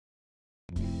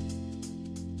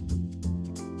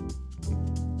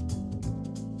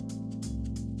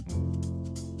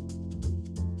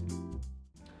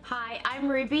Hi, I'm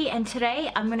Ruby and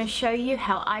today I'm going to show you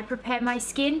how I prepare my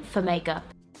skin for makeup.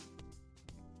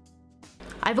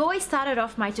 I've always started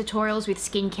off my tutorials with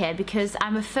skincare because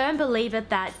I'm a firm believer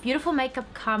that beautiful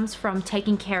makeup comes from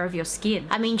taking care of your skin.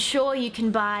 I mean, sure, you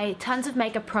can buy tons of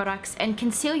makeup products and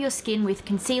conceal your skin with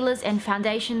concealers and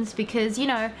foundations because, you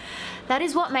know, that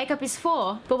is what makeup is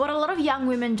for. But what a lot of young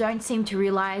women don't seem to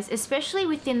realize, especially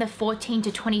within the 14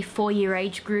 to 24 year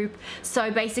age group, so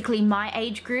basically my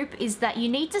age group, is that you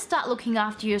need to start looking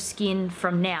after your skin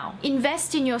from now.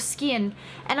 Invest in your skin,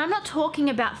 and I'm not talking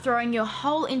about throwing your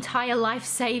whole entire life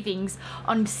savings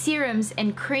on serums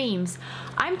and creams.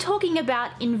 I'm talking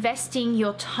about investing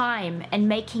your time and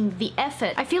making the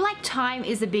effort. I feel like time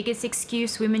is the biggest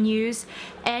excuse women use,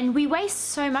 and we waste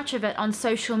so much of it on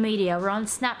social media. We're on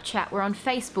Snapchat, we're on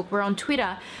Facebook, we're on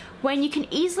Twitter, when you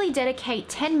can easily dedicate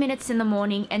 10 minutes in the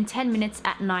morning and 10 minutes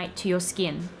at night to your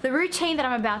skin. The routine that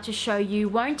I'm about to show you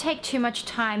won't take too much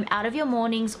time out of your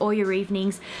mornings or your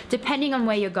evenings, depending on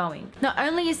where you're going. Not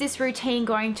only is this routine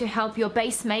going to help your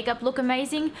base makeup look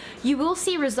amazing, you will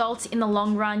see results in the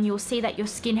long run. You'll see that your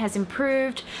skin has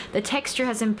improved, the texture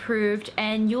has improved,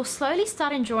 and you'll slowly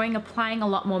start enjoying applying a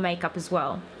lot more makeup as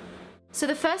well. So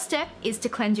the first step is to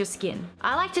cleanse your skin.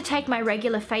 I like to take my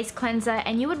regular face cleanser,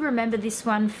 and you would remember this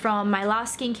one from my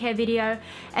last skincare video,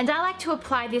 and I like to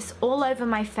apply this all over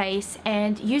my face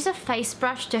and use a face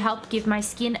brush to help give my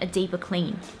skin a deeper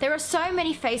clean. There are so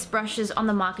many face brushes on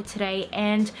the market today,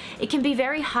 and it can be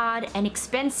very hard and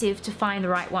expensive to find the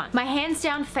right one. My hands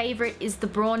down favorite is the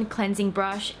BRAUN cleansing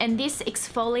brush, and this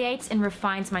exfoliates and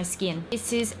refines my skin.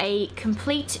 This is a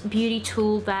complete beauty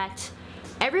tool that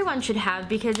everyone should have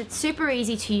because it's super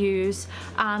easy to use,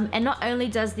 and not only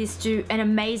does this do an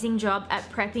amazing job at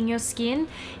prepping your skin,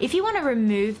 if you want to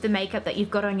remove the makeup that you've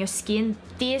got on your skin,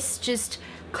 this just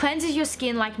cleanses your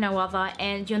skin like no other,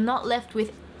 and you're not left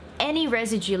with any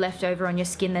residue left over on your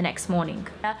skin the next morning.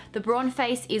 The BRAUN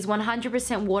face is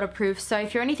 100% waterproof, so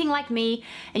if you're anything like me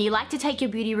and you like to take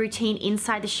your beauty routine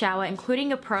inside the shower, including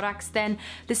your products, then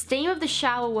the steam of the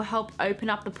shower will help open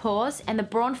up the pores, and the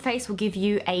BRAUN face will give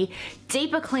you a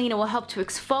deeper clean. It will help to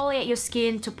exfoliate your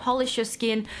skin, to polish your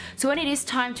skin, so when it is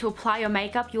time to apply your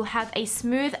makeup, you'll have a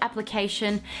smooth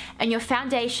application, and your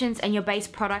foundations and your base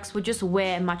products will just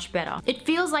wear much better. It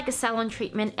feels like a salon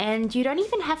treatment, and you don't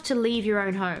even have to leave your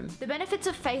own home. The benefits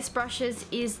of face brushes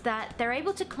is that they're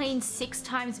able to clean 6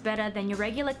 times better than your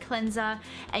regular cleanser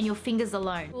and your fingers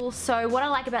alone. Also, what I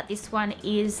like about this one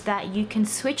is that you can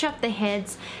switch up the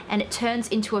heads and it turns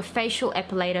into a facial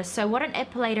epilator. So what an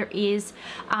epilator is,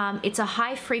 it's a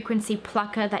high frequency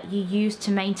plucker that you use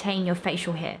to maintain your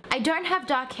facial hair. I don't have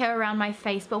dark hair around my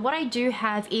face, but what I do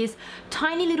have is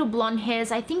tiny little blonde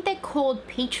hairs. I think they're called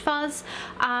Peach Fuzz,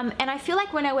 and I feel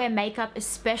like when I wear makeup,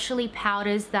 especially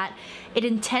powders, that it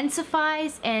intensifies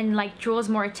and like draws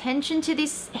more attention to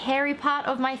this hairy part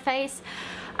of my face.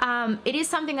 It is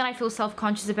something that I feel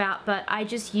self-conscious about, but I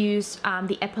just use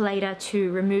the epilator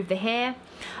to remove the hair.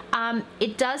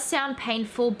 It does sound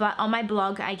painful, but on my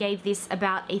blog I gave this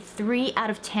about a 3 out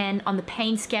of 10 on the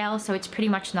pain scale, so it's pretty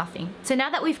much nothing. So now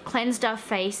that we've cleansed our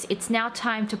face, it's now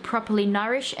time to properly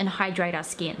nourish and hydrate our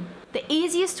skin. The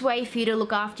easiest way for you to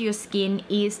look after your skin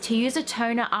is to use a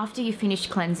toner after you finish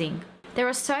cleansing. There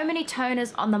are so many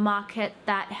toners on the market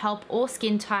that help all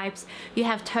skin types. You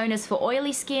have toners for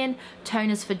oily skin,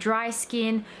 toners for dry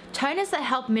skin, toners that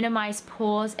help minimize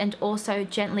pores and also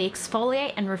gently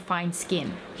exfoliate and refine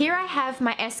skin. Here I have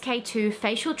my SK2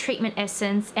 Facial Treatment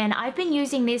Essence, and I've been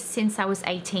using this since I was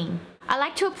 18. I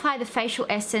like to apply the facial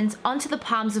essence onto the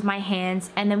palms of my hands,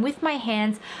 and then with my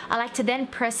hands I like to then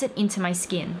press it into my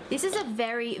skin. This is a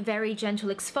very, very gentle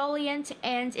exfoliant,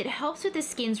 and it helps with the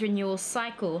skin's renewal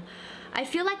cycle. I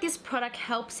feel like this product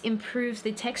helps improve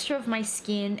the texture of my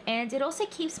skin, and it also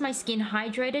keeps my skin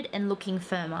hydrated and looking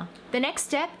firmer. The next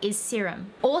step is serum.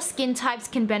 All skin types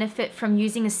can benefit from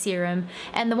using a serum,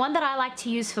 and the one that I like to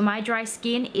use for my dry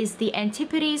skin is the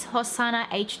Antipodes Hosanna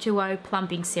H2O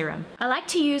Plumping Serum. I like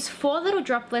to use 4 little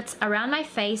droplets around my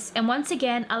face, and once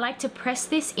again I like to press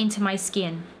this into my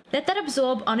skin. Let that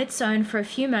absorb on its own for a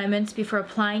few moments before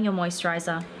applying your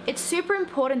moisturizer. It's super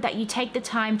important that you take the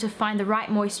time to find the right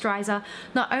moisturizer,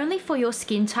 not only for your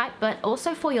skin type, but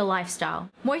also for your lifestyle.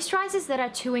 Moisturizers that are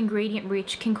too ingredient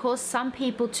rich can cause some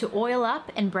people to oil up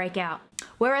and break out.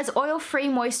 Whereas oil-free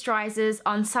moisturizers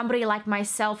on somebody like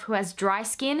myself who has dry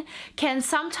skin can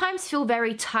sometimes feel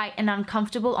very tight and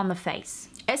uncomfortable on the face.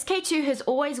 SK2 has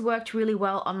always worked really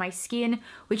well on my skin,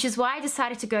 which is why I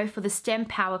decided to go for the Stem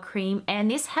Power Cream, and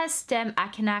this has Stem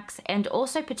Akinax and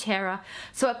also Patera,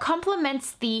 so it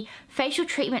complements the facial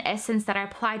treatment essence that I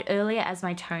applied earlier as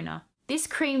my toner. This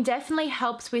cream definitely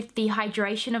helps with the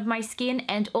hydration of my skin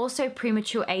and also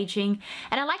premature aging.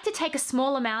 And I like to take a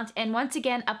small amount and once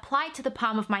again apply it to the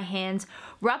palm of my hands,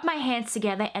 rub my hands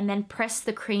together and then press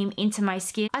the cream into my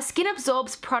skin. Our skin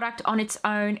absorbs product on its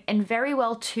own and very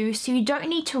well too, so you don't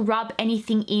need to rub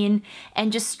anything in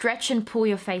and just stretch and pull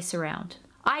your face around.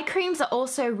 Eye creams are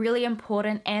also really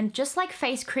important, and just like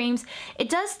face creams, it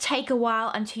does take a while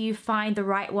until you find the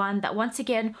right one that once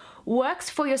again works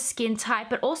for your skin type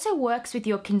but also works with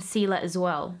your concealer as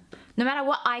well. No matter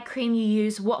what eye cream you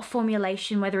use, what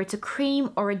formulation, whether it's a cream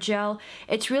or a gel,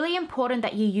 it's really important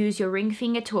that you use your ring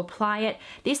finger to apply it.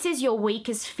 This is your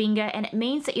weakest finger and it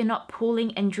means that you're not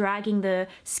pulling and dragging the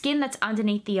skin that's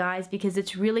underneath the eyes because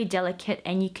it's really delicate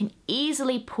and you can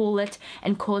easily pull it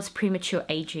and cause premature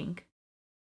aging.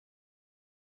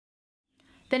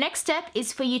 The next step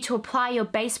is for you to apply your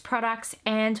base products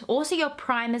and also your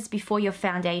primers before your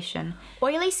foundation.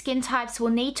 Oily skin types will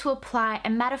need to apply a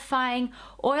mattifying,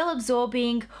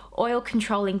 oil-absorbing,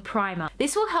 oil-controlling primer.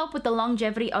 This will help with the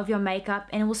longevity of your makeup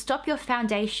and it will stop your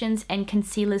foundations and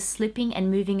concealers slipping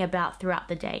and moving about throughout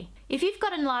the day. If you've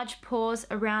got enlarged pores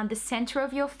around the center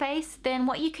of your face, then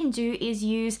what you can do is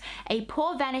use a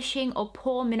pore vanishing or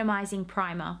pore minimizing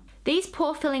primer. These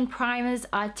pore filling primers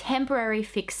are temporary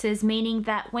fixes, meaning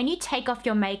that when you take off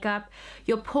your makeup,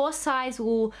 your pore size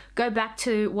will go back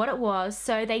to what it was,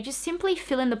 so they just simply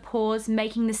fill in the pores,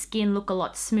 making the skin look a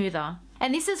lot smoother.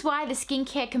 And this is why the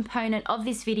skincare component of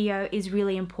this video is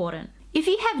really important. If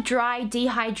you have dry,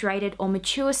 dehydrated or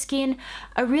mature skin,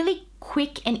 a really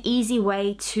quick and easy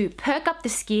way to perk up the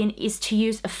skin is to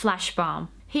use a flash balm.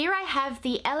 Here I have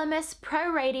the LMS Pro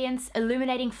Radiance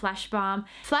Illuminating Flash Balm.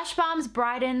 Flash balms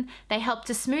brighten, they help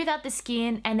to smooth out the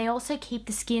skin, and they also keep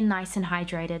the skin nice and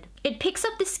hydrated. It picks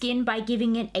up the skin by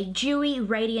giving it a dewy,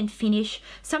 radiant finish,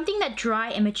 something that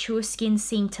dry and mature skin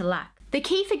seem to lack. The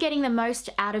key for getting the most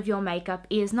out of your makeup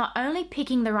is not only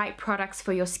picking the right products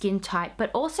for your skin type,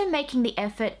 but also making the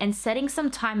effort and setting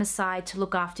some time aside to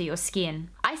look after your skin.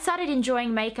 I started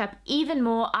enjoying makeup even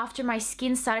more after my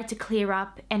skin started to clear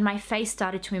up and my face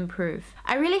started to improve.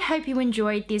 I really hope you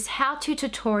enjoyed this how-to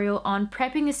tutorial on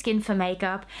prepping the skin for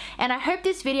makeup, and I hope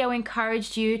this video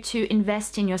encouraged you to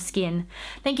invest in your skin.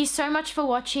 Thank you so much for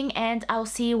watching, and I'll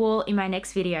see you all in my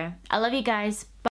next video. I love you guys. Bye.